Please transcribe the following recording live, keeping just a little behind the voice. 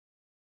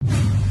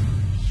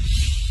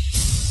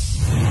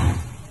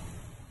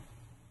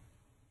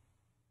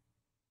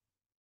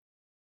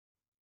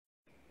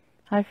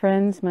Hi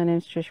friends, my name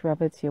is Trisha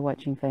Roberts. You're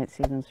watching Faint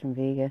Signals from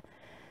Vega.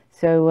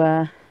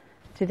 So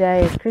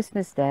today is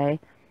Christmas Day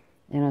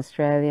in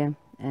Australia,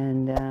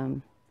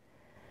 and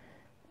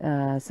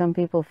some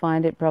people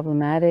find it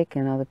problematic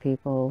and other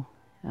people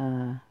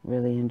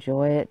really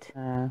enjoy it.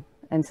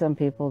 And some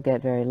people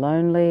get very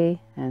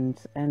lonely,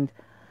 and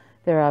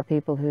there are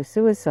people who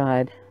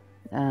suicide.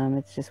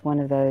 It's just one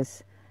of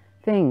those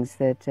things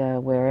that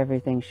where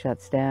everything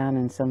shuts down,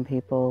 and some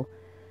people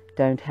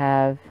don't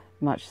have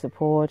much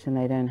support and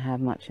they don't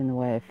have much in the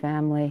way of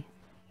family.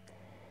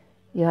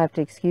 You'll have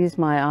to excuse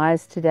my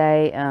eyes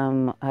today.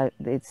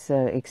 It's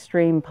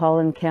extreme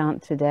pollen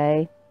count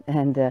today,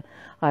 and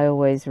I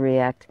always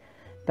react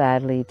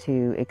badly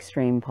to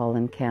extreme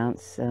pollen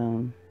counts.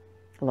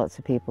 Lots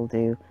of people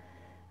do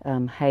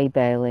hay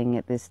baling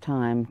at this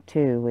time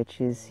too,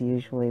 which is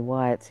usually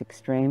why it's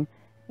extreme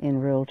in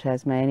rural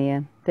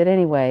Tasmania. But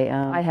anyway,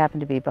 I happen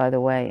to be, by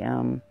the way,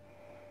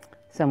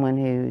 someone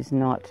who's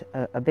not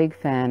a big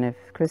fan of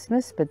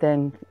Christmas, but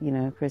then, you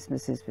know,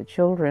 Christmas is for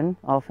children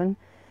often.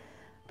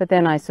 But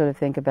then I sort of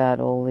think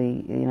about all the,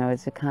 you know,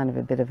 it's a kind of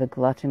a bit of a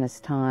gluttonous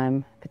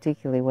time,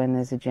 particularly when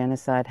there's a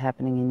genocide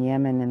happening in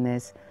Yemen and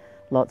there's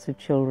lots of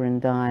children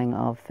dying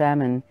of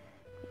famine.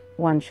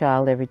 One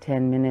child every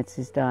 10 minutes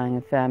is dying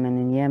of famine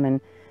in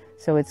Yemen.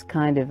 So it's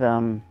kind of,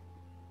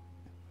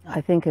 I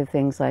think of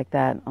things like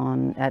that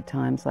at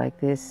times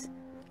like this.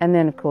 And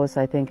then, of course,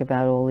 I think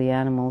about all the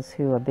animals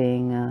who are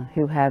being,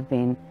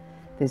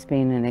 there's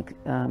been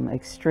an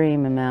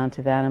extreme amount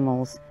of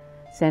animals,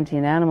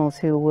 sentient animals,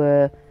 who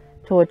were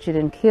tortured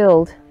and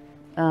killed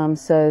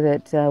so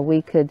that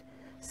we could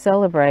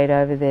celebrate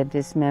over their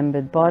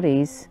dismembered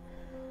bodies,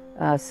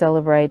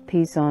 celebrate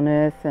peace on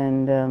earth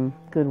and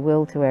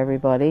goodwill to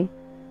everybody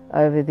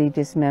over the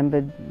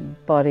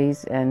dismembered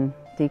bodies and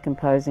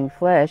decomposing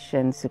flesh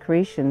and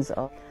secretions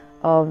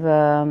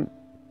of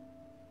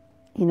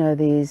you know,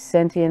 these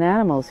sentient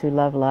animals who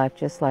love life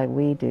just like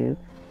we do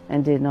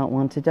and did not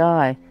want to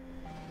die.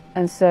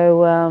 And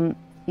so,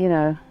 you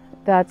know,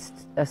 that's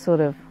a sort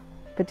of,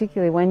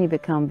 particularly when you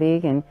become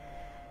vegan,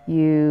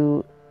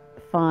 you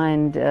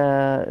find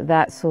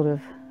that sort of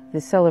the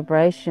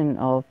celebration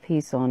of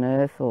peace on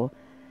earth, or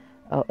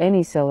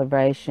any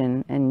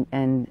celebration,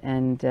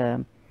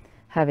 and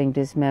having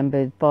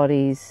dismembered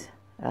bodies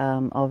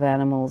of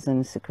animals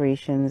and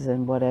secretions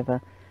and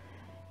whatever,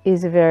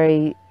 is a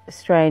very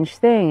strange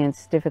thing.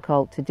 It's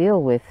difficult to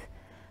deal with.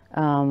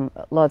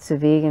 Lots of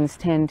vegans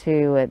tend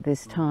to, at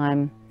this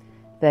time,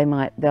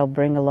 they'll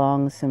bring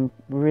along some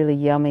really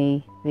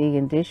yummy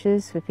vegan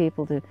dishes for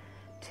people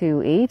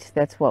to eat.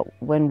 That's what,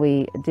 when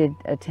we did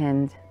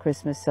attend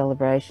Christmas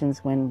celebrations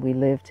when we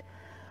lived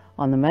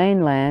on the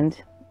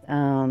mainland,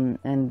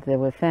 and there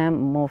were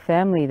more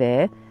family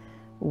there,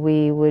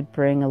 we would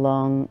bring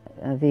along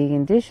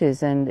vegan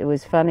dishes. And it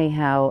was funny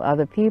how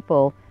other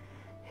people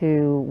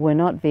who were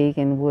not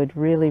vegan would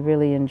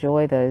really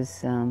enjoy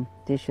those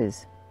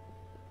dishes,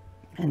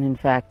 and in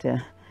fact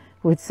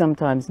would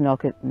sometimes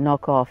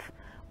knock off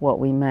what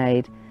we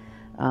made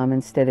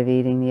instead of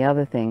eating the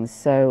other things.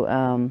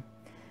 So,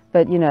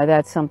 but you know,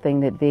 that's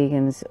something that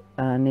vegans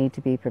need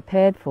to be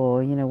prepared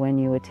for, you know, when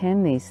you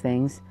attend these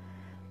things,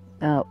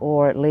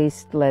 or at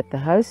least let the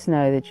host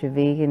know that you're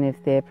vegan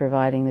if they're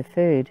providing the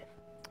food.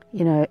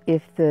 You know,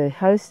 if the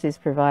host is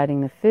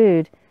providing the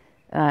food,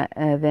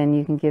 then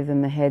you can give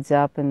them the heads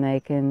up, and they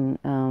can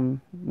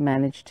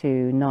manage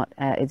to not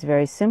add, it's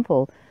very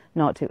simple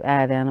not to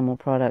add animal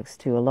products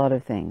to a lot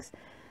of things.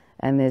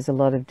 And there's a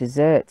lot of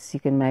desserts. You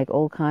can make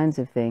all kinds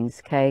of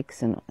things,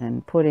 cakes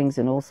and puddings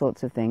and all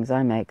sorts of things.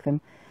 I make them.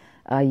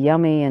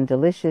 Yummy and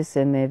delicious,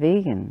 and they're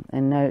vegan.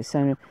 And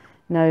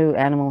no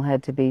animal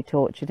had to be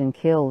tortured and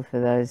killed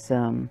for those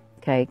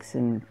cakes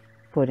and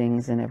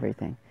puddings and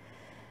everything.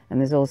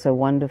 And there's also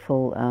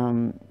wonderful,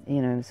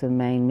 you know, sort of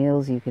main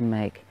meals you can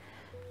make.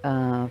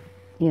 You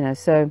know,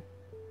 so,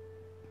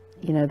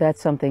 you know,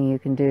 that's something you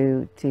can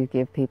do to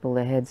give people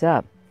the heads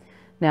up.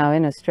 Now,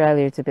 in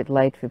Australia, it's a bit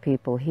late for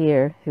people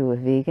here who are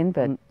vegan,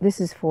 but this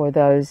is for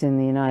those in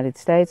the United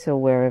States or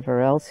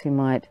wherever else who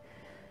might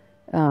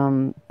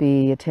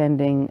be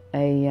attending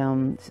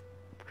a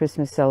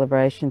Christmas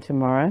celebration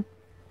tomorrow.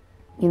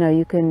 You know,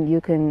 you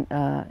can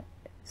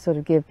sort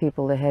of give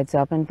people the heads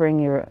up and bring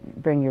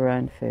your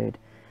own food.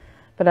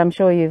 But I'm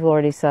sure you've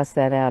already sussed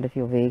that out if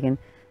you're vegan.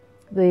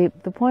 The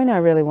point I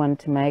really wanted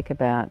to make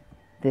about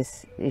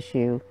this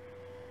issue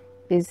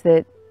is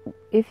that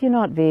if you're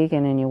not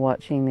vegan and you're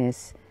watching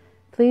this,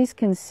 please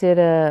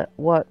consider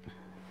what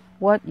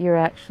you're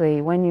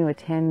actually, when you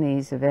attend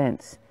these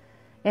events,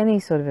 any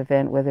sort of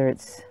event, whether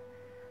it's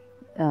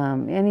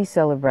any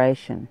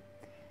celebration,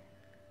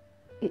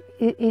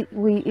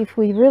 if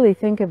we really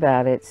think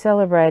about it,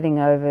 celebrating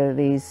over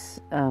these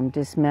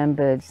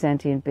dismembered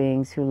sentient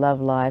beings who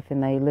love life,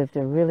 and they lived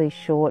a really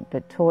short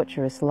but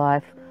torturous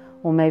life,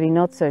 or maybe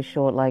not so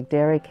short, like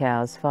dairy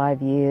cows,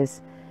 5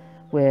 years,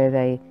 where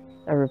they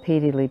are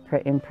repeatedly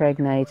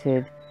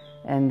impregnated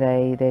and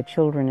their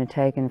children are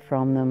taken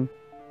from them,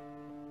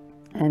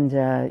 and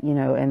you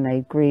know, and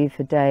they grieve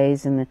for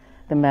days, and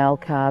the male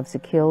calves are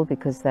killed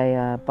because they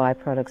are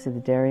byproducts of the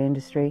dairy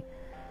industry.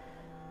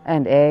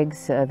 And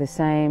eggs are the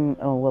same.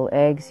 Oh, well,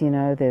 eggs, you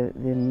know, the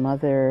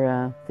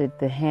mother,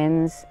 the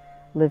hens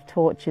live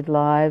tortured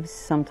lives,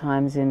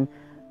 sometimes in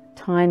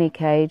tiny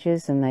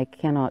cages, and they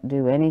cannot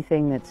do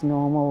anything that's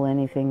normal,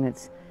 anything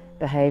that's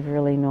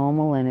behaviorally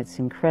normal, and it's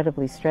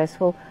incredibly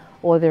stressful.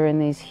 Or they're in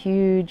these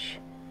huge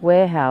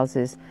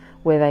warehouses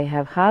where they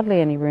have hardly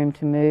any room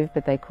to move,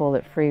 but they call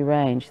it free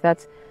range.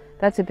 That's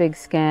a big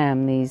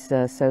scam, these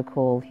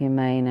so-called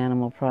humane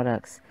animal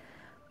products.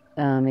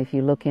 If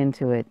you look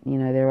into it, you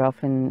know, they're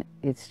often,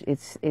 it's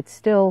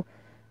still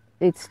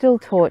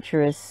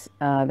torturous.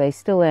 They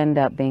still end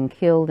up being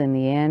killed in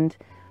the end.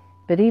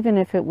 But even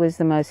if it was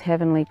the most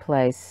heavenly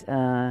place,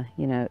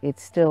 you know,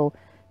 it's still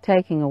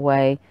taking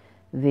away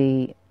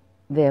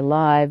their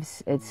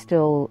lives. It's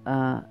still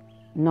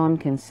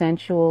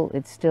non-consensual.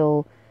 It's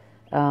still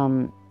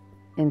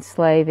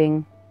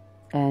enslaving,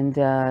 and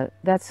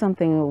that's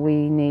something that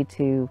we need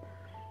to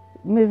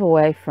move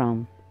away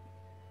from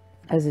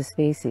as a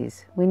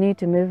species. We need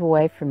to move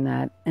away from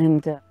that,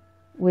 and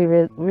we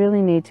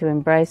really need to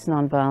embrace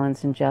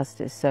nonviolence and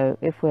justice. So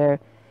if we're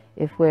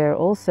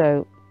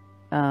also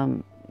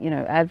you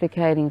know,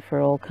 advocating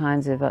for all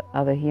kinds of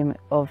other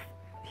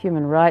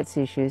human rights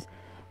issues,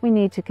 we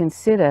need to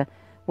consider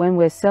when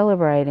we're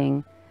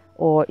celebrating,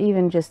 or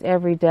even just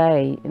every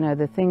day, you know,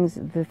 the things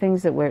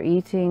that we're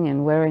eating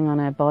and wearing on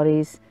our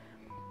bodies.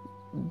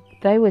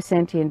 They were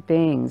sentient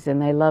beings,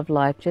 and they loved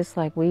life just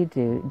like we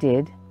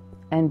did,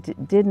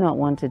 and did not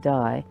want to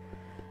die.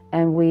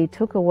 And we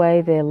took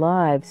away their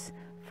lives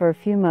for a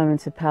few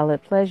moments of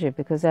palate pleasure,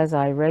 because as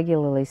I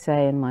regularly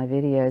say in my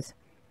videos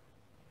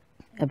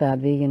about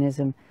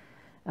veganism,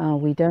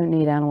 we don't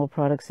need animal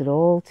products at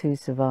all to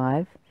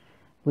survive.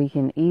 We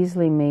can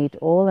easily meet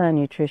all our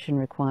nutrition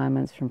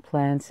requirements from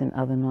plants and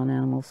other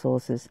non-animal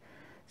sources.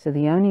 So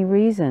the only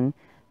reason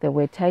that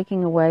we're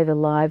taking away the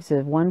lives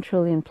of 1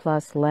 trillion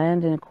plus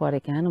land and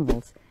aquatic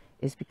animals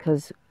is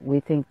because we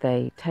think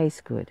they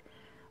taste good,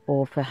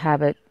 or for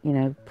habit, you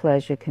know,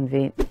 pleasure,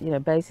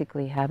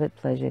 basically habit,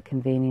 pleasure,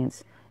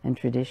 convenience, and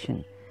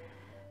tradition.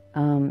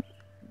 And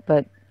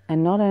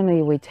not only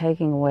are we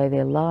taking away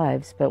their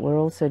lives, but we're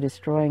also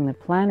destroying the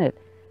planet,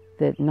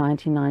 that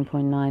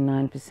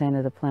 99.99%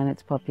 of the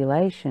planet's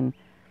population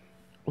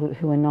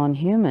who are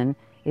non-human,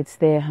 it's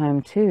their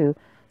home too.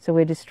 So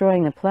we're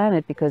destroying the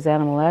planet because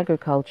animal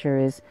agriculture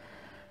is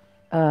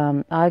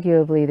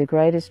arguably the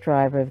greatest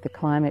driver of the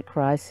climate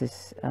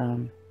crisis.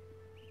 And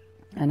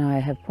I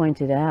have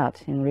pointed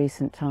out in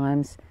recent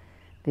times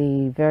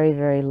the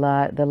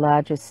the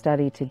largest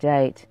study to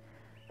date,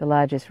 the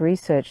largest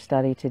research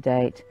study to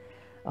date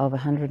of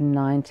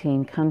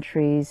 119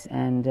 countries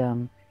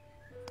and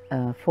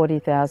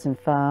 40,000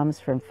 farms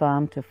from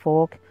farm to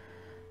fork,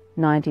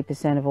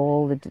 90% of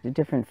all the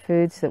different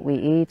foods that we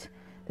eat.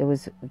 There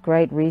was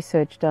great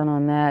research done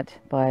on that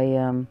by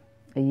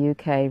a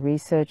UK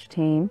research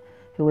team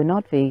who were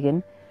not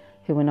vegan,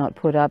 who were not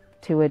put up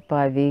to it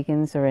by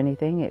vegans or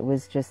anything. It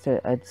was just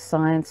a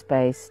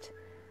science-based,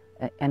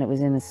 and it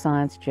was in a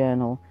science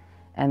journal.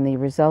 And the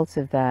results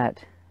of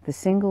that, the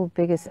single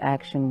biggest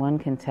action one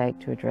can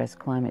take to address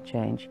climate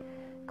change,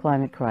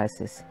 climate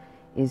crisis,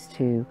 is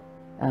to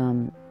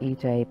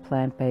eat a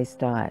plant-based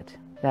diet.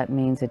 That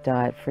means a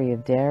diet free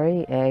of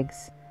dairy,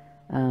 eggs,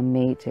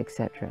 meat,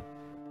 etc.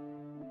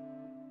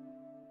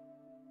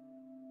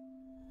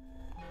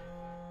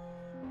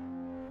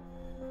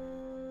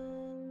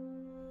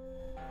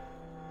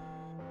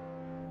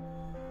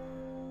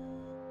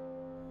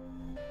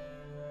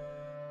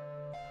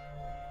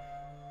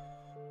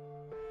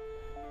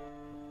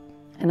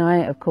 And I,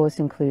 of course,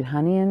 include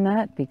honey in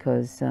that,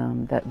 because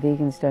that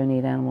vegans don't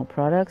eat animal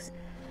products.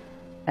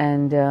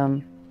 And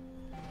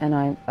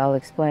I'll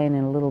explain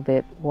in a little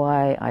bit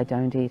why I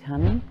don't eat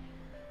honey.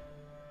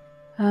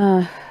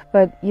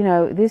 But, you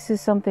know, this is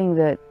something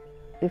that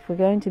if we're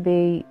going to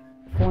be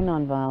for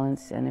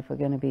nonviolence, and if we're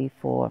going to be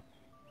for,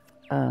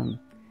 you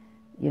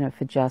know,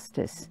 for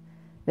justice,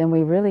 then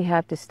we really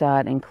have to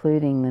start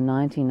including the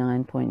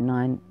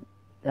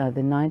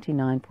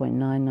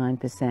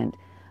 99.99%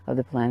 of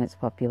the planet's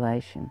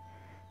population.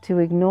 To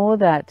ignore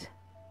that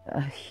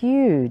a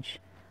huge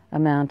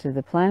amount of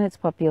the planet's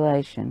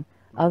population,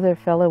 other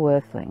fellow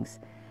earthlings,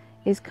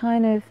 is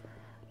kind of,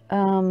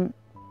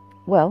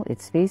 well,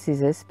 it's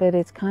speciesist, but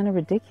it's kind of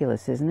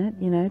ridiculous, isn't it?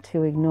 You know,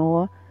 to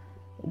ignore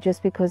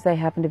just because they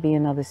happen to be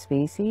another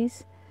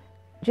species,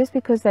 just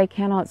because they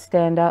cannot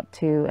stand up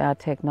to our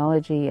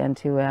technology and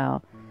to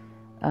our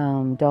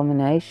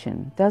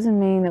domination, doesn't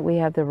mean that we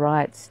have the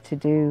rights to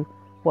do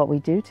what we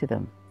do to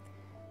them.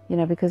 You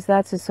know, because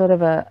that's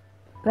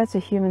that's a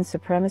human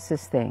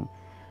supremacist thing.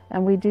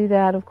 And we do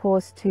that, of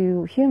course,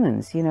 to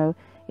humans. You know,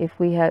 if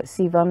we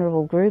see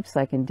vulnerable groups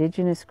like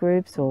indigenous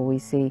groups, or we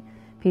see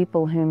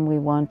people whom we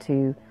want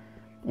to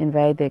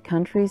invade their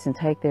countries and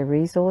take their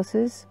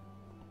resources,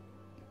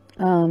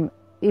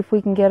 if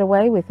we can get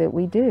away with it,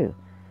 we do.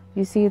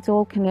 You see, it's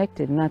all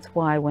connected, and that's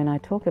why when I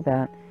talk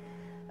about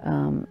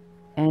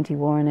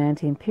anti-war and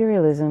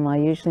anti-imperialism, I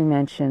usually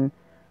mention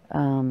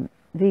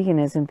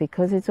veganism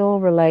because it's all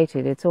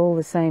related. It's all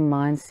the same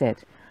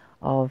mindset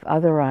of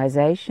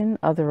otherization,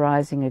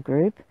 otherizing a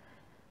group,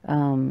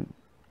 and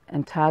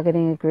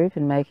targeting a group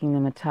and making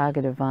them a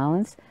target of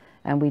violence.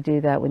 And we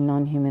do that with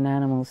non-human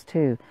animals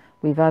too.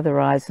 We've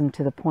otherized them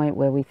to the point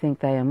where we think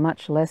they are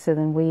much lesser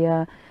than we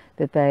are,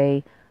 that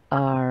they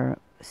are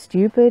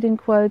stupid, in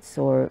quotes,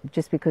 or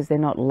just because they're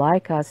not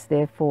like us,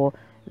 therefore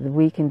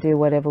we can do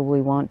whatever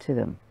we want to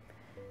them.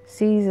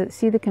 See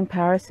the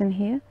comparison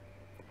here?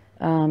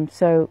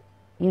 So,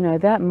 you know,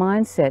 that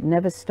mindset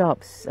never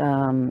stops,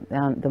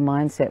 the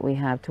mindset we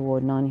have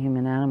toward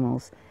non-human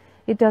animals.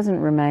 It doesn't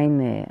remain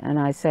there, and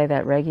I say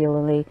that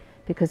regularly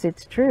because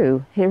it's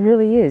true. It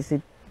really is.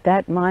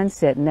 That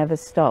mindset never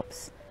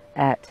stops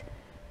at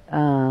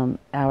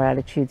our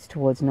attitudes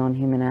towards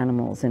non-human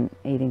animals and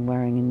eating,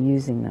 wearing, and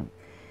using them.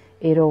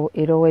 It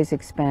always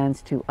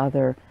expands to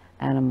other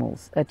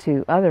animals,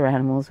 who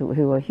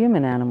are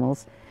human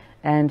animals,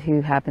 and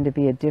who happen to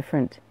be a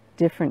different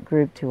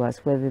group to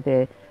us, whether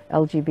they're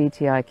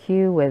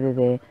LGBTIQ, whether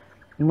they're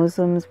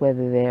Muslims,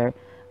 whether they're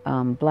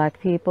black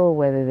people,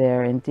 whether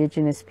they're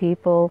indigenous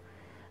people.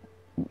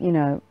 You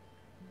know,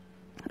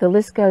 the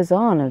list goes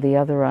on of the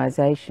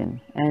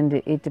otherization, and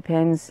it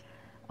depends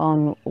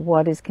on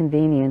what is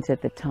convenient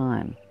at the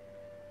time.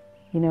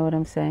 You know what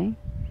I'm saying?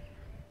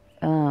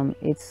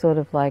 It's sort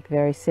of like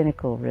very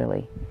cynical,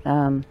 really.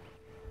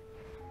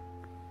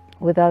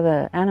 With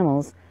other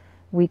animals,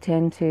 we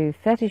tend to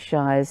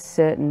fetishize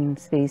certain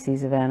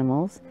species of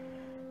animals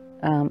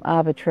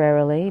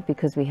arbitrarily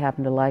because we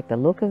happen to like the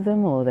look of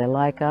them, or they're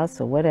like us,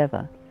 or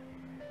whatever.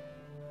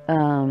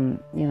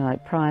 You know,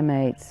 like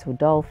primates or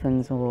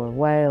dolphins or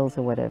whales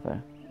or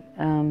whatever.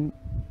 And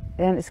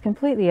it's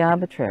completely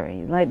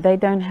arbitrary. Like, they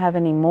don't have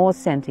any more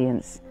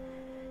sentience.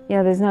 You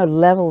know, there's no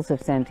levels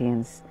of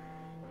sentience.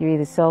 You're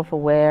either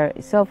self-aware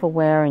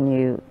and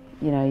you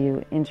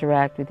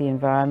interact with the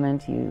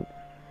environment,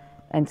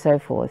 and so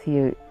forth.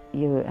 You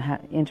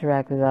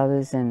interact with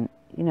others, and,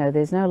 you know,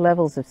 there's no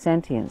levels of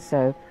sentience.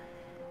 So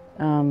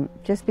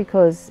just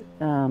because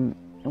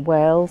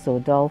whales or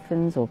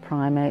dolphins or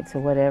primates or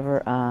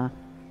whatever are,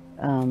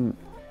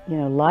 you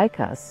know, like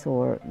us,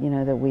 or, you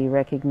know, that we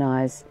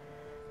recognize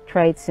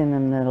traits in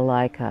them that are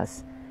like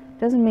us,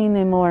 doesn't mean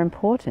they're more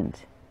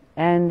important.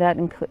 And that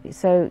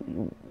so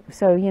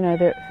you know,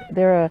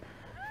 there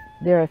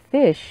are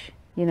fish,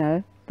 you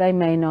know, they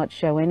may not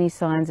show any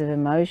signs of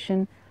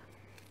emotion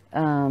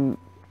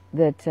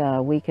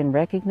that we can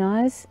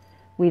recognize.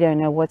 We don't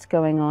know what's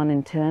going on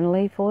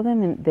internally for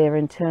them in their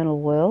internal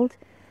world.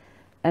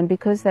 And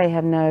because they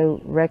have no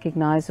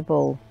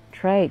recognizable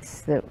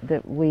traits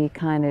that we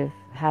kind of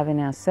have in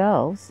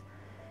ourselves,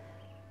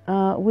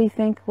 we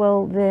think,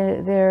 well,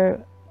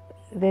 they're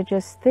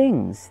just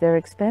things. They're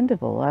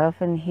expendable. I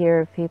often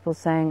hear people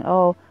saying,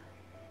 oh,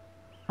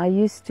 I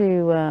used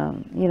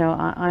to, you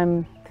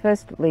know,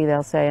 firstly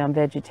they'll say I'm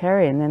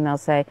vegetarian, then they'll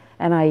say,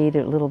 and I eat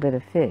a little bit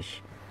of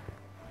fish.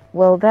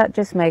 Well, that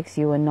just makes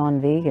you a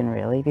non-vegan,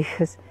 really,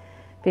 because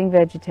being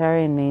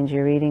vegetarian means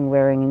you're eating,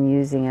 wearing, and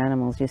using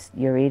animals.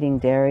 You're eating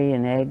dairy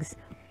and eggs.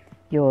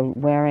 You're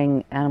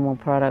wearing animal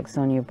products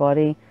on your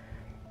body.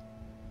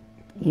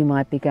 You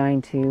might be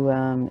going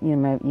to,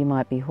 you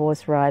might be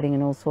horse riding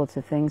and all sorts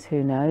of things,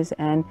 who knows,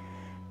 and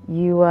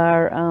you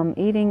are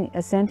eating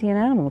a sentient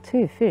animal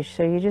too, fish,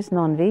 so you're just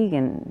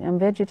non-vegan. And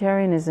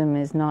vegetarianism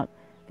is not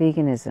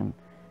veganism.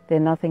 They're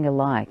nothing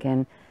alike,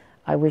 and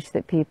I wish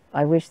that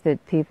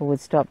people would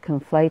stop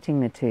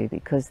conflating the two,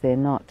 because they're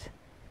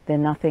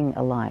nothing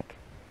alike.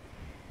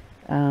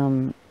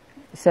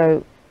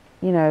 So,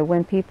 you know,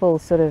 when people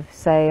sort of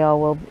say, oh,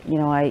 well, you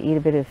know, I eat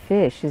a bit of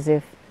fish, as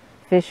if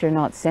fish are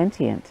not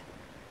sentient,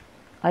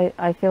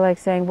 I feel like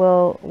saying,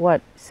 well,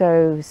 what?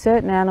 So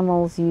certain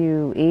animals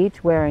you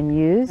eat, wear, and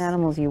use,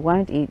 animals you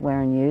won't eat,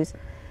 wear, and use,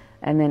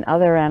 and then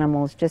other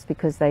animals, just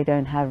because they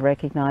don't have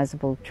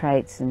recognizable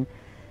traits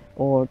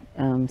or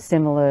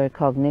similar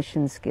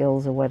cognition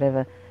skills or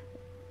whatever,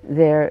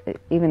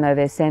 even though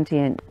they're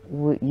sentient,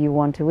 you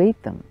want to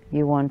eat them,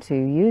 you want to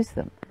use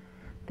them.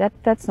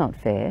 That's not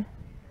fair.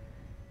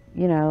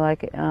 You know,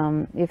 like,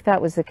 if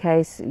that was the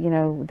case, you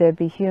know, there'd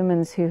be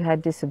humans who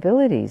had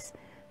disabilities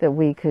that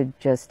we could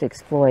just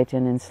exploit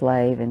and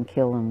enslave and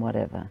kill and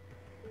whatever.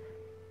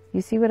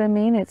 You see what I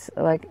mean? It's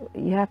like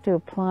you have to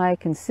apply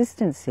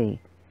consistency.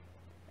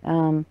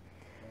 So,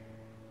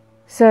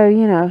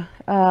 you know,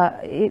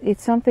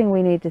 it's something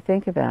we need to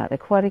think about.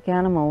 Aquatic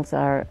animals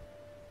are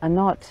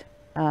not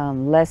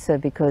lesser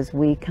because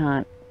we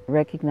can't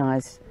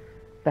recognize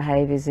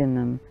behaviors in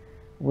them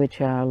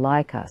which are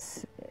like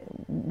us.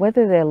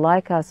 Whether they're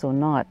like us or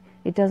not,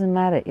 it doesn't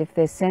matter. If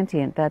they're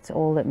sentient, that's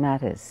all that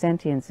matters.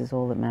 Sentience is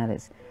all that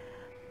matters.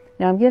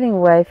 Now, I'm getting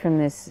away from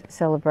this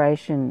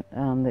celebration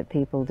that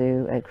people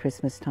do at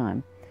Christmas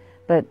time,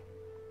 but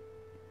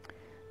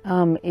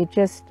it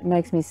just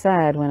makes me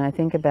sad when I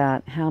think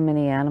about how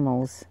many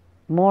animals,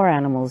 more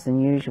animals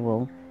than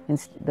usual,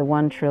 the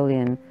 1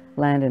 trillion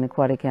land and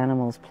aquatic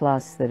animals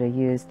plus that are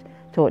used,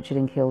 tortured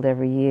and killed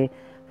every year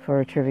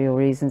for trivial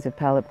reasons of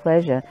palate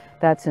pleasure.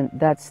 That's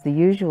the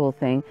usual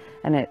thing.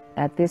 And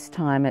at this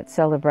time, at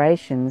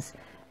celebrations,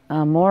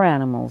 more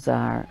animals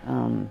are,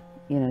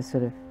 you know,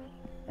 sort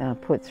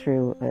of put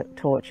through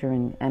torture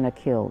and are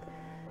killed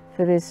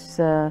for this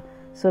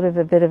sort of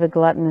a bit of a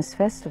gluttonous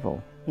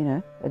festival, you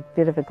know, a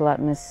bit of a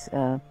gluttonous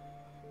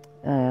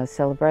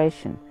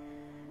celebration.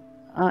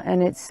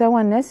 And it's so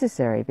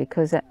unnecessary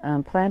because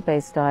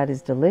plant-based diet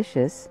is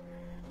delicious,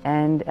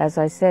 and as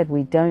I said,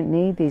 we don't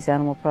need these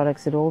animal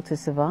products at all to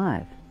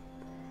survive.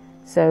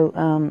 So,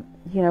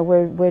 you know,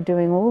 we're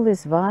doing all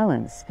this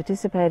violence,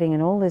 participating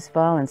in all this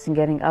violence and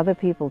getting other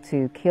people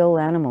to kill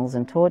animals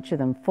and torture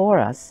them for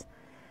us,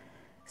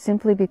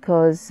 simply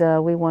because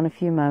we want a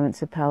few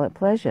moments of palate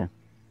pleasure.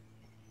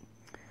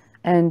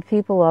 And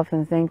people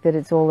often think that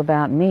it's all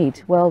about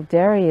meat. Well,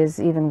 dairy is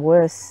even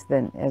worse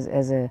than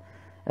as a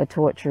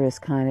torturous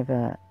kind of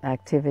a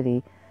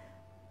activity,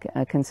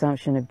 a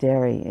consumption of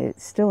dairy. It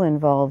still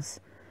involves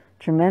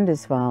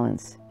tremendous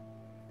violence.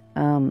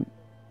 So,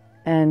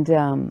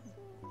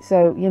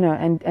 you know,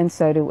 and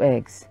so do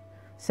eggs.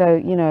 So,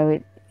 you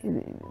know,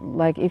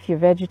 like if you're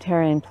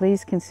vegetarian,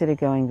 please consider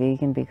going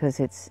vegan, because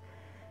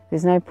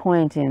there's no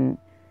point in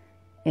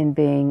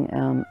being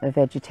a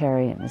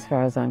vegetarian as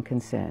far as I'm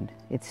concerned.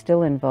 It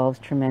still involves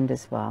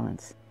tremendous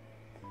violence.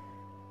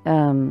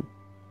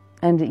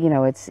 And, you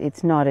know,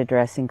 it's not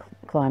addressing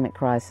climate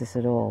crisis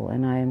at all.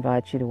 And I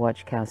invite you to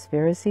watch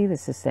Cowspiracy, The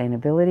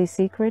Sustainability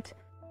Secret.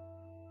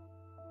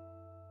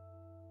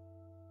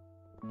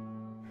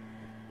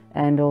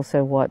 And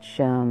also watch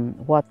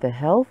What the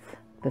Health,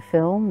 the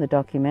film, the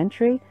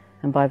documentary.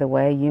 And by the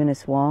way,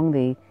 Eunice Wong,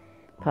 the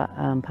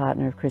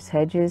partner of Chris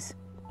Hedges,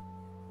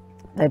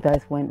 they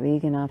both went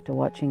vegan after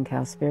watching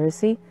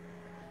Cowspiracy.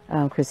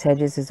 Chris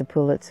Hedges is a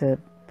Pulitzer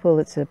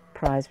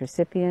Prize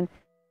recipient.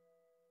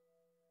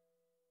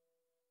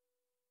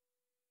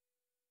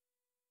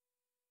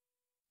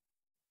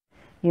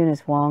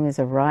 Eunice Wong is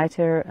a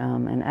writer,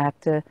 an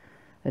actor,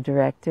 a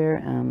director.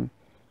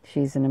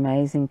 She's an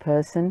amazing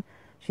person.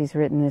 She's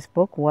written this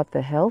book, What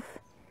the Health,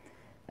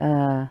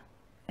 and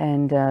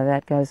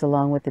that goes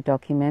along with the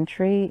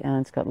documentary.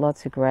 It's got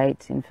lots of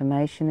great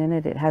information in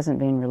it. It hasn't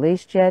been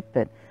released yet,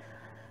 but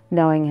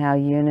knowing how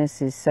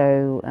Eunice is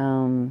so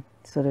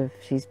sort of,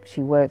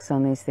 she works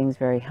on these things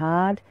very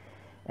hard,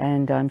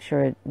 and I'm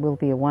sure it will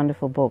be a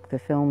wonderful book. The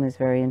film is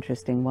very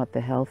interesting, What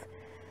the Health.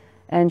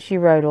 And she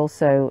wrote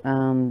also,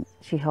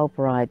 she helped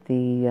write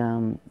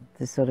the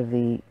sort of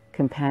the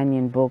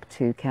companion book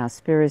to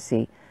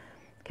Cowspiracy,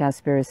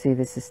 Cowspiracy,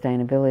 The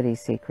Sustainability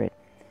Secret.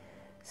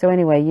 So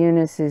anyway,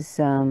 Eunice is,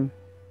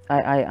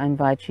 I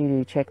invite you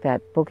to check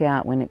that book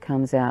out when it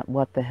comes out,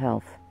 What the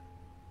Health.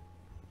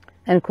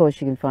 And of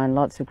course you can find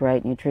lots of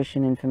great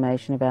nutrition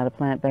information about a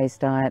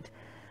plant-based diet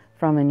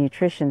from a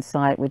nutrition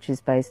site which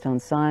is based on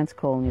science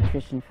called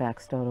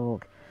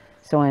nutritionfacts.org.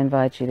 So I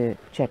invite you to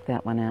check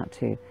that one out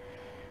too.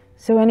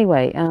 So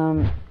anyway,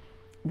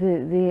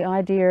 the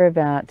idea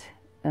about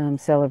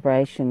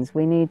celebrations,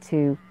 we need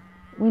to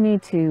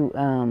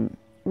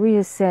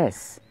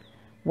reassess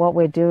what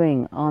we're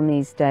doing on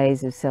these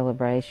days of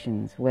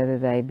celebrations, whether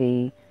they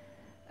be,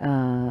 you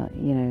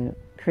know,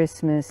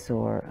 Christmas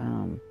or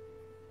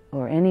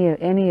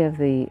any of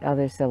the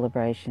other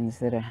celebrations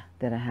that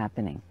are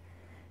happening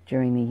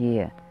during the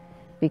year,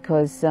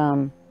 because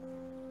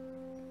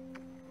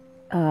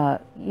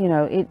you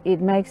know,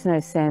 it makes no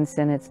sense,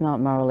 and it's not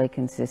morally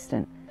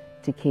consistent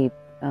to keep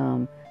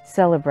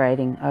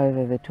celebrating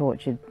over the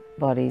tortured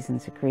bodies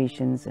and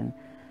secretions and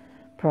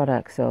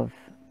products of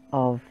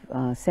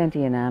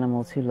sentient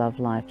animals who love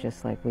life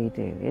just like we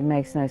do. It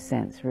makes no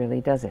sense,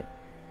 really, does it?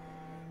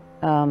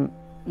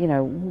 You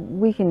know,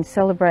 we can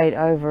celebrate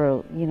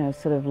over, you know,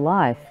 sort of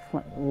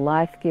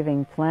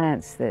life-giving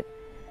plants that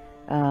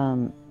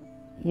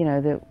you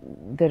know,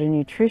 that are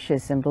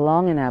nutritious and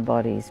belong in our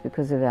bodies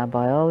because of our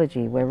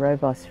biology. We're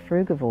robust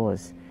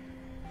frugivores.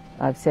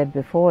 I've said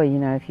before, you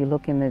know, if you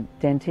look in the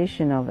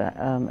dentition of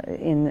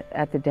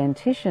at the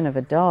dentition of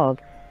a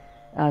dog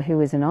who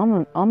is an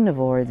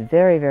omnivore, it's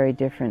very, very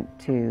different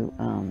to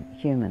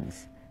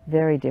humans.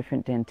 Very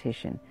different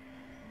dentition.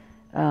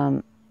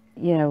 You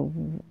know,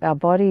 our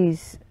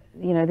bodies,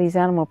 you know, these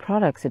animal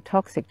products are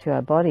toxic to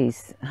our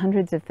bodies.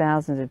 Hundreds of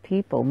thousands of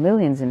people,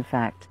 millions in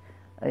fact,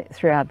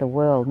 throughout the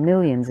world,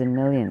 millions and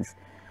millions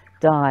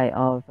die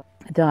of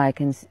a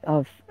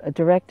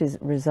direct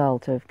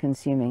result of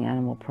consuming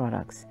animal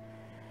products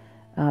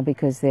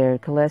because they're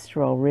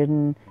cholesterol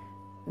ridden.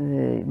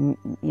 You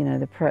know,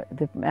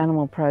 the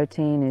animal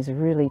protein is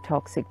really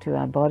toxic to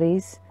our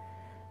bodies.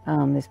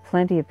 There's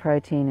plenty of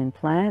protein in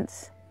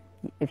plants.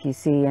 If you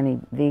see any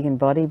vegan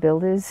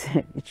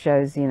bodybuilders, it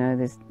shows, you know,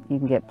 you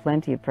can get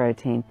plenty of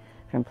protein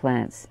from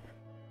plants.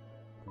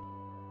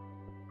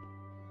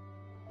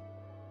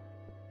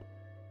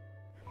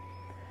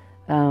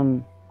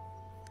 You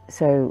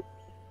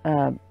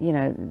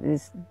know,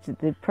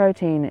 the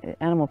protein,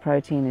 animal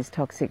protein, is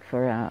toxic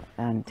for our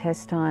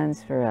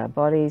intestines, for our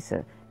bodies.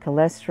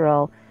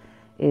 Cholesterol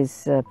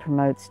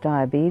promotes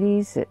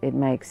diabetes. It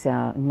makes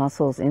our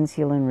muscles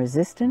insulin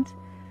resistant.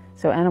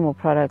 So animal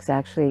products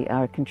actually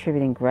are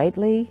contributing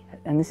greatly,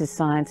 and this is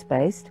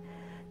science-based,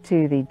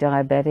 to the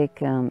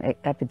diabetic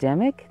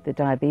epidemic, the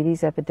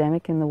diabetes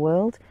epidemic in the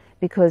world,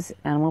 because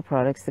animal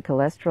products, the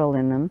cholesterol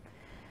in them,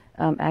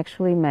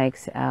 actually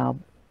makes our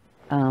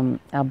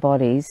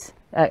bodies,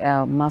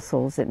 our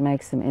muscles, it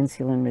makes them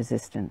insulin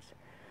resistant.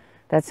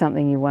 That's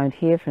something you won't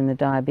hear from the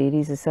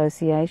Diabetes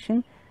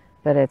Association,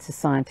 but it's a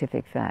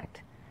scientific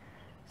fact.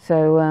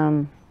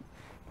 So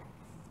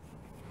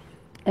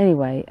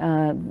anyway,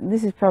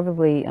 this is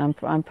probably,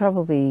 I'm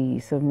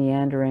probably sort of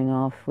meandering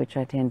off, which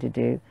I tend to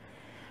do.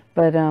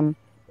 But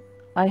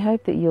I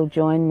hope that you'll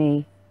join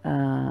me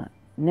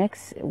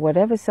next,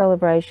 whatever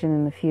celebration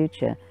in the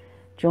future,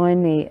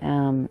 join me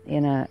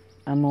in a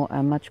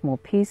much more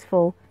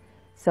peaceful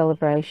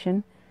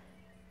celebration,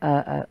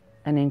 an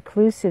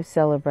inclusive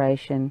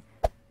celebration,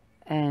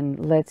 and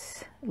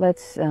let's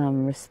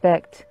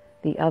respect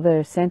the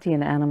other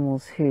sentient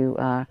animals who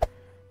are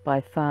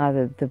by far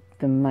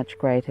the much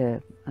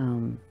greater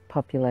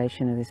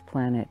population of this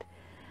planet,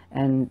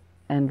 and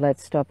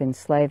let's stop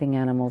enslaving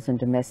animals and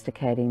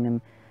domesticating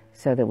them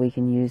so that we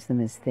can use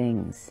them as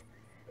things.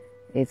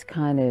 It's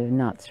kind of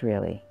nuts,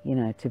 really, you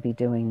know, to be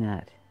doing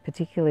that,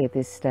 particularly at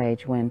this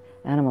stage when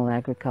animal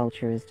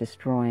agriculture is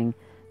destroying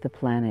the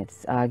planet.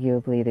 It's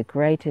arguably the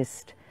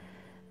greatest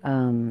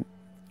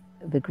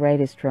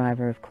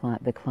driver of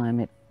the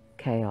climate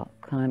chaos,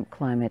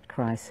 climate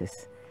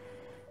crisis.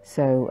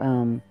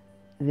 So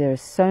there are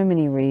so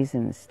many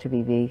reasons to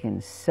be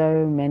vegan,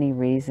 so many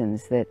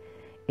reasons that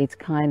it's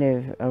kind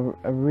of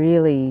a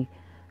really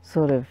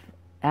sort of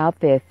out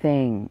there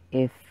thing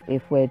if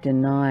we're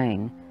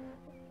denying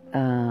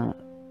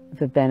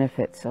the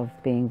benefits of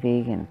being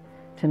vegan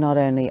to not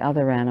only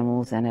other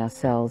animals and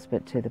ourselves,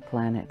 but to the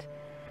planet.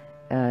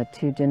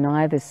 To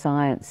deny the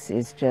science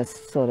is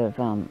just sort of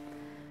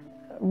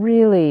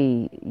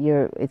really,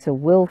 it's a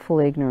willful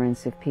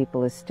ignorance if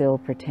people are still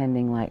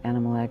pretending like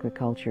animal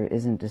agriculture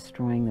isn't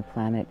destroying the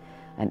planet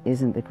and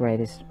isn't the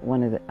greatest,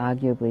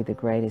 arguably the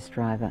greatest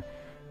driver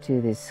to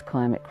this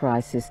climate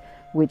crisis,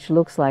 which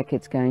looks like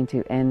it's going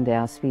to end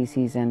our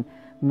species and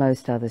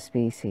most other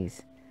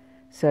species.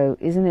 So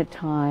isn't it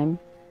time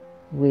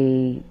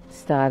we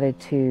started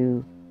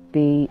to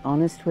be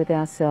honest with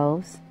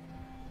ourselves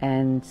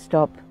and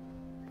stop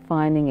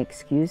finding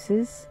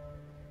excuses?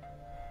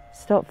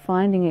 Stop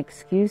finding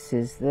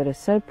excuses that are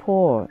so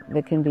poor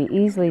that can be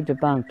easily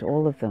debunked,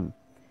 all of them.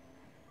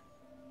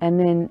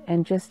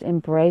 And just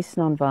embrace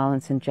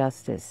nonviolence and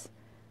justice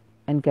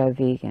and go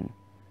vegan.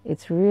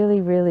 It's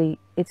really,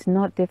 it's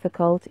not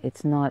difficult,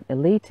 it's not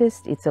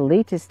elitist. It's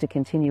elitist to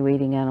continue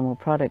eating animal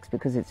products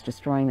because it's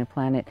destroying the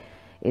planet,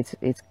 it's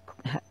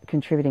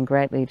contributing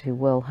greatly to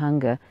world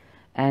hunger,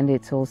 and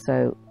it's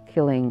also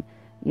killing,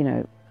 you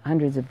know,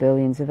 hundreds of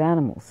billions of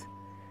animals.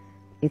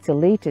 It's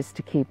elitist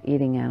to keep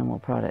eating animal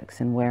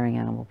products and wearing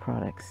animal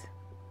products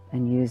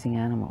and using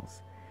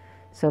animals.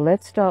 So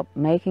let's stop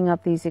making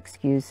up these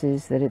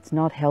excuses that it's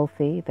not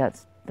healthy,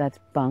 that's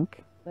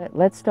bunk.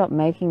 Let's stop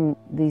making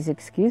these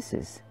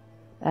excuses.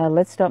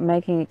 Let's stop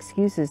making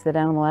excuses that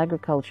animal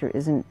agriculture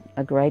isn't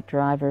a great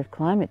driver of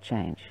climate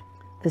change.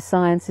 The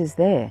science is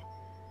there.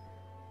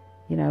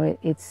 You know,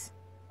 it's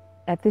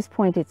at this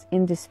point it's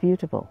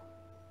indisputable,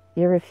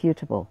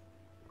 irrefutable.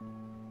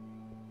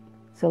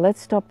 So let's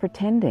stop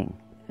pretending,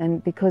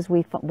 and because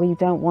we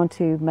don't want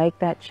to make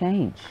that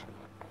change.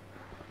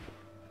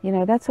 You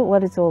know, that's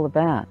what it's all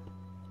about.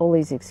 All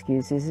these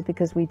excuses is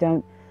because we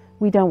don't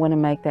want to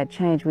make that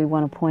change. We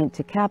want to point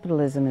to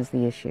capitalism as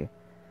the issue.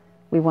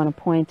 We want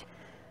to point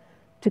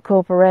to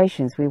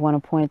corporations. We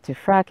want to point to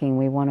fracking.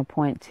 We want to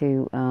point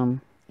to,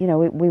 you know,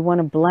 we want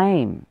to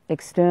blame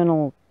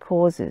external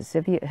causes.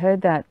 Have you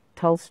heard that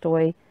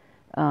Tolstoy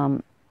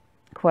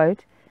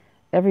quote?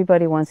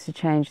 Everybody wants to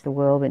change the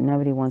world, but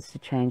nobody wants to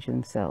change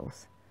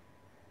themselves.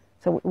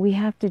 So we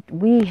have to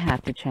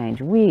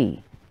change.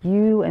 We,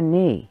 you and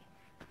me.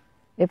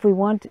 If we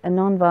want a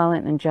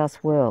non-violent and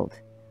just world,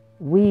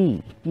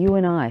 we, you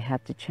and I,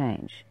 have to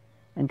change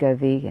and go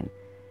vegan.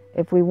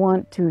 If we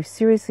want to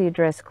seriously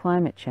address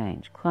climate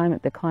change,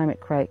 the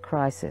climate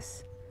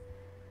crisis,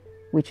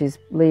 which is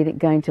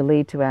going to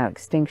lead to our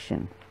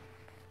extinction,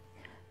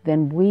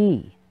 then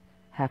we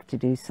have to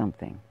do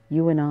something,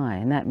 you and I,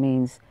 and that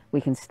means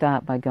we can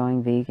start by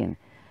going vegan.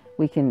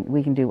 We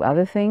can do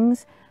other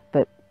things,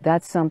 but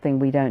that's something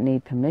we don't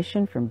need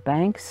permission from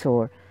banks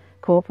or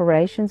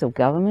corporations or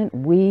government.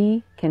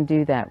 We can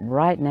do that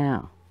right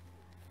now.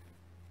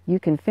 You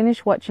can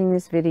finish watching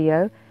this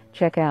video,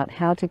 check out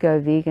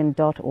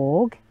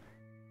howtogovegan.org.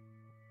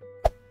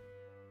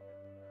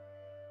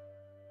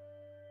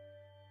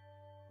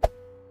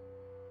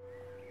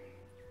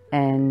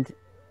 And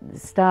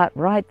start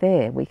right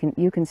there.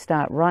 You can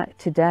start right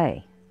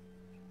today,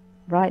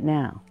 right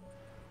now.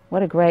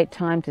 What a great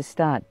time to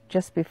start,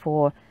 just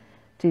before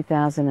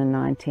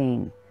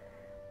 2019.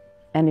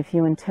 And if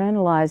you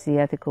internalize the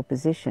ethical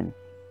position,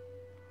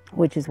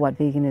 which is what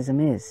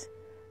veganism is,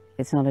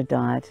 it's not a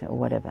diet or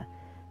whatever.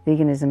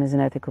 Veganism is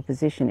an ethical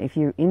position. If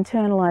you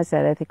internalize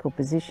that ethical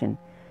position,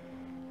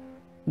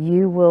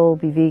 you will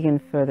be vegan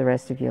for the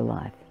rest of your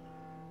life.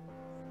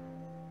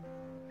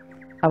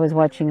 I was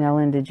watching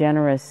Ellen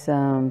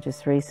DeGeneres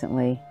just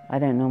recently. I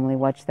don't normally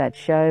watch that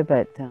show,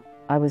 but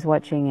I was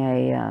watching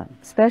a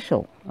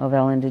special of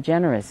Ellen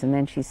DeGeneres, and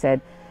then she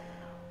said,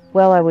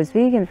 well, I was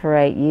vegan for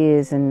 8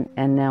 years and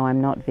now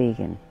I'm not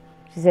vegan.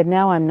 She said,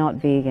 now I'm not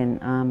vegan.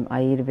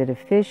 I eat a bit of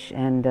fish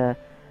and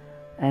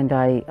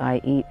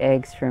I eat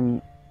eggs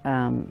from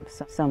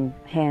some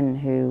hen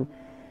who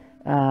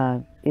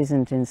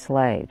isn't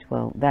enslaved.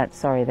 Well, that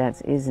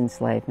is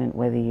enslavement,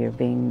 whether you're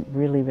being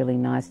really, really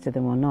nice to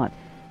them or not.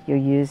 You're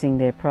using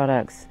their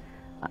products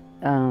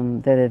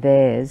that are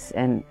theirs,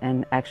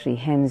 and actually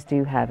hens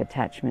do have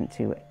attachment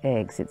to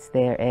eggs. It's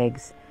their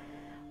eggs,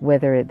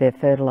 whether they're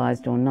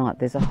fertilized or not.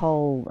 There's a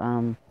whole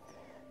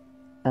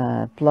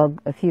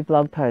a few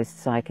blog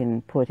posts I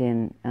can put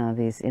in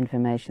this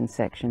information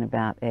section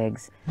about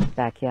eggs,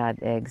 backyard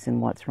eggs,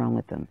 and what's wrong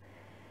with them.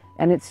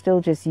 And it's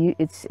still just,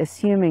 it's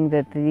assuming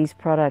that these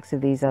products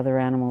of these other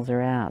animals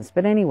are ours.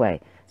 But anyway,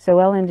 so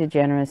Ellen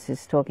DeGeneres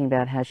is talking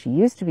about how she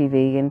used to be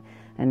vegan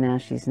and now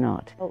she's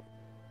not. Well,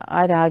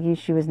 I'd argue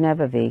she was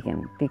never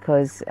vegan,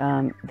 because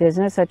there's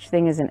no such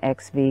thing as an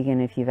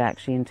ex-vegan if you've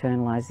actually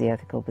internalized the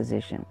ethical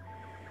position.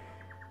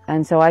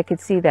 And so I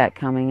could see that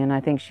coming, and I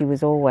think she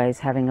was always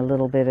having a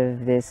little bit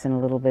of this and a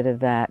little bit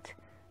of that,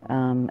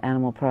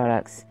 animal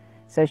products.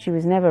 So she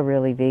was never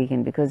really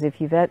vegan, because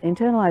if you've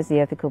internalized the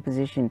ethical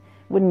position, it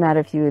wouldn't matter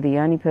if you were the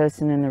only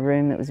person in the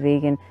room that was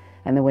vegan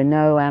and there were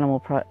no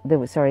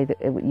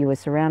you were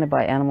surrounded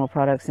by animal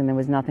products and there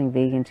was nothing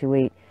vegan to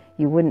eat,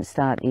 you wouldn't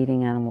start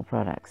eating animal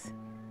products.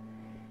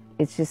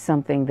 It's just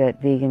something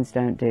that vegans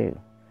don't do.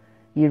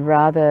 You'd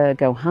rather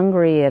go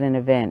hungry at an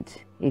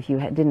event if you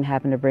didn't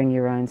happen to bring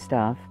your own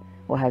stuff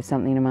or have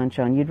something to munch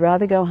on. You'd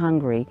rather go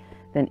hungry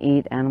than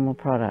eat animal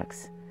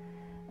products,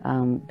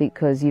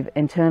 because you've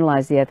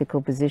internalized the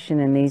ethical position,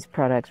 and these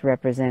products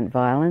represent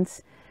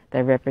violence.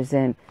 They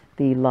represent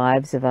the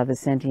lives of other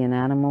sentient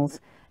animals.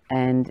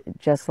 And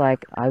just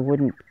like I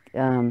wouldn't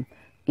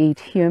eat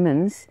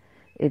humans,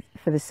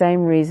 for the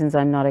same reasons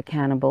I'm not a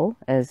cannibal,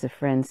 as a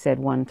friend said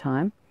one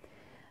time,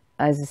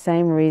 as the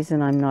same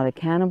reason I'm not a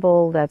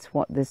cannibal, that's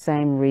what the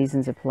same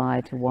reasons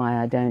apply to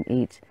why I don't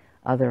eat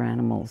other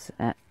animals,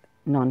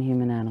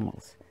 non-human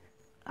animals.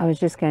 I was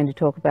just going to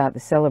talk about the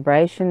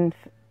celebration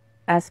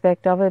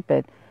aspect of it,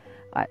 but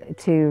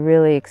to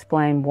really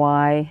explain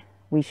why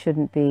we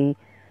shouldn't be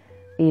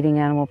eating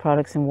animal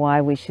products and why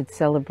we should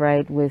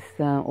celebrate with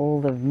all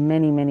the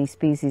many, many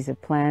species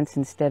of plants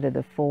instead of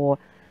the 4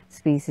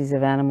 species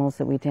of animals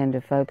that we tend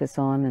to focus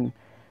on, and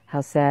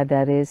how sad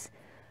that is.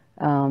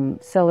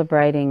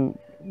 Celebrating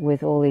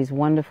with all these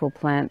wonderful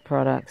plant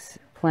products,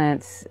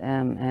 plants,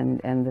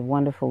 and the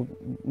wonderful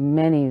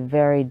many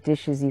varied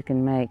dishes you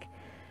can make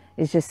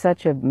is just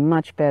such a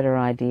much better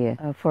idea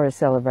for a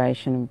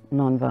celebration of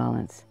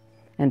nonviolence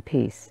and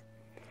peace,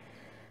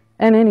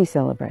 and any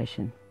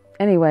celebration.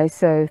 Anyway,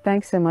 so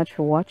thanks so much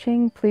for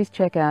watching. Please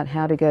check out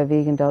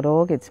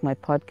howtogovegan.org. It's my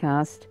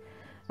podcast.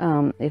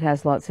 It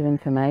has lots of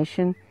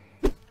information.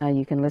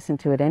 You can listen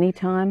to it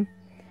anytime.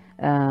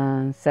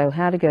 So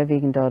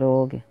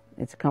howtogovegan.org.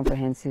 It's a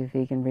comprehensive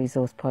vegan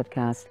resource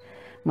podcast.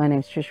 My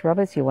name's Trisha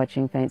Roberts. You're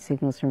watching Faint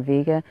Signals from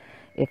Vega.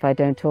 If I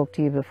don't talk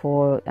to you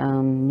before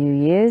New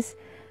Year's,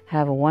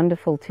 have a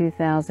wonderful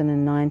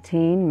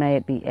 2019. May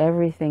it be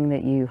everything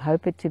that you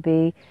hope it to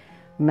be.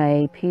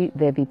 May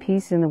there be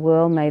peace in the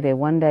world. May there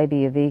one day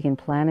be a vegan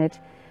planet.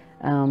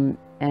 And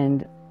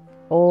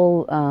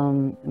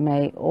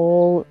may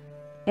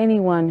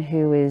anyone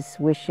who is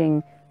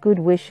wishing good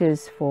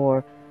wishes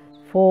for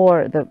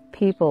the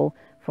people,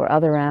 for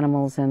other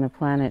animals and the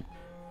planet,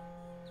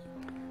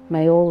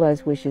 may all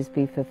those wishes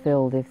be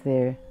fulfilled if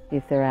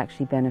they're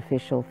actually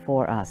beneficial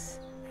for us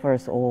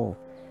all.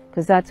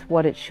 Because that's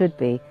what it should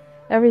be.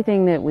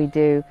 Everything that we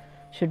do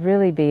should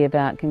really be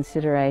about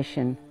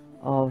consideration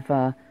of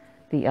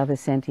the other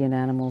sentient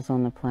animals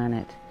on the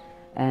planet,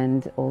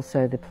 and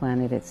also the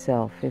planet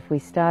itself.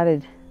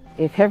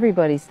 If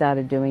everybody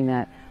started doing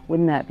that,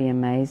 wouldn't that be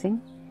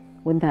amazing?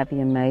 Wouldn't that be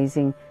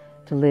amazing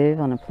to live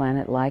on a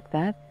planet like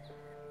that?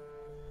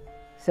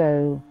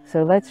 So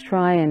let's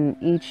try and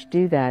each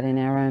do that in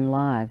our own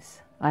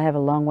lives. I have a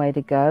long way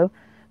to go,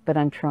 but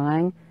I'm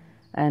trying,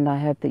 and I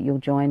hope that you'll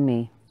join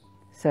me.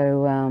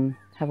 So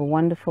have a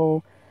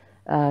wonderful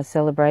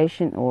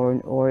celebration,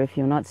 or if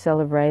you're not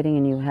celebrating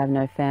and you have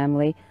no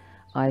family,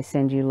 I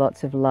send you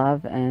lots of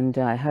love, and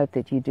I hope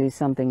that you do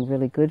something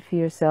really good for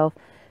yourself.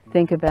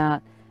 Think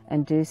about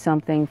and do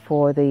something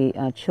for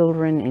the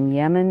children in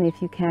Yemen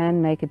if you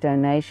can. Make a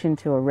donation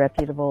to a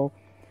reputable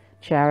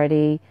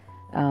charity,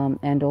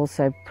 and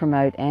also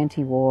promote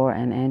anti-war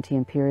and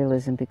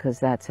anti-imperialism, because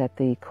that's at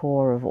the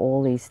core of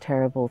all these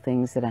terrible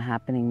things that are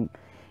happening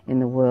in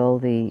the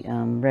world. The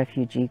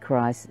refugee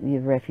crisis, the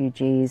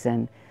refugees,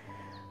 and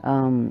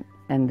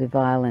the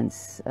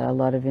violence. A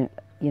lot of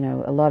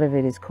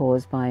it is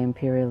caused by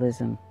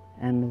imperialism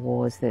and the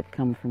wars that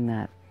come from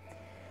that.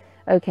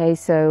 Okay,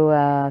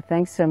 so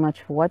thanks so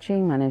much for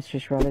watching. My name is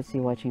Trisha Roberts.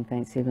 You're watching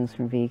Faint Signals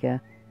from Vega.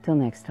 Till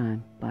next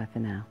time, bye for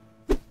now.